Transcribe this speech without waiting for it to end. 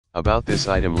About this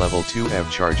item level 2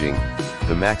 EV charging,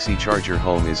 the MaxiCharger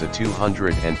Home is a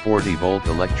 240 volt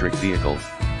electric vehicle,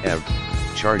 EV,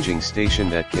 charging station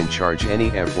that can charge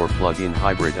any EV or plug-in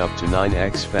hybrid up to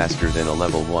 9x faster than a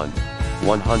level 1,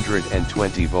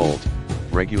 120 volt,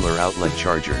 regular outlet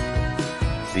charger.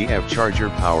 The EV charger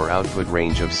power output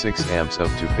range of 6 amps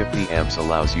up to 50 amps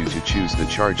allows you to choose the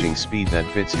charging speed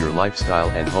that fits your lifestyle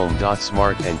and home.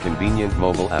 Smart and convenient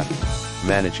mobile app.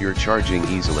 Manage your charging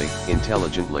easily,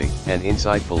 intelligently, and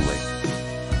insightfully.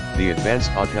 The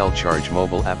advanced Autel Charge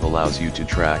mobile app allows you to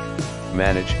track,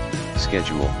 manage,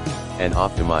 schedule, and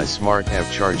optimize smart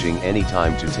EV charging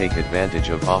anytime to take advantage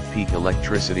of off-peak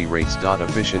electricity rates.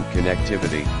 Efficient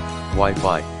connectivity,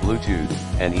 Wi-Fi, Bluetooth,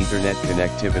 and Ethernet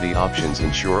connectivity options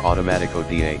ensure automatic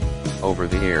OTA,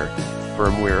 over-the-air,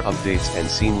 firmware updates and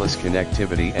seamless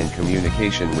connectivity and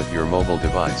communication with your mobile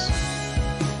device.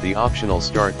 The optional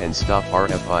start and stop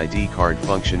RFID card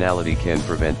functionality can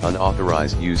prevent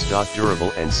unauthorized use.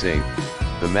 Durable and safe.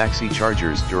 The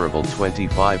MaxiCharger's durable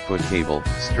 25-foot cable,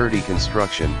 sturdy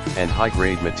construction, and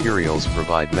high-grade materials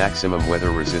provide maximum weather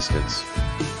resistance.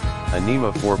 A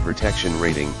NEMA 4 protection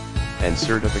rating, and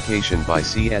certification by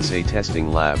CSA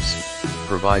Testing Labs,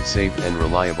 provide safe and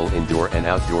reliable indoor and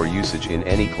outdoor usage in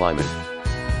any climate.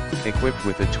 Equipped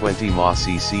with a 20 mAh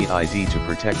CCID to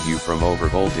protect you from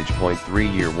overvoltage.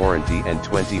 3-year warranty and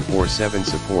 24/7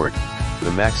 support,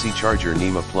 the MaxiCharger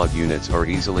NEMA plug units are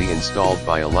easily installed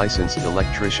by a licensed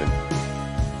electrician.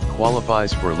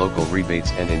 Qualifies for local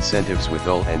rebates and incentives with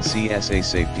OL and CSA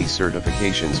safety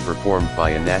certifications performed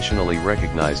by a nationally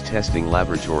recognized testing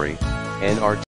laboratory, NRT.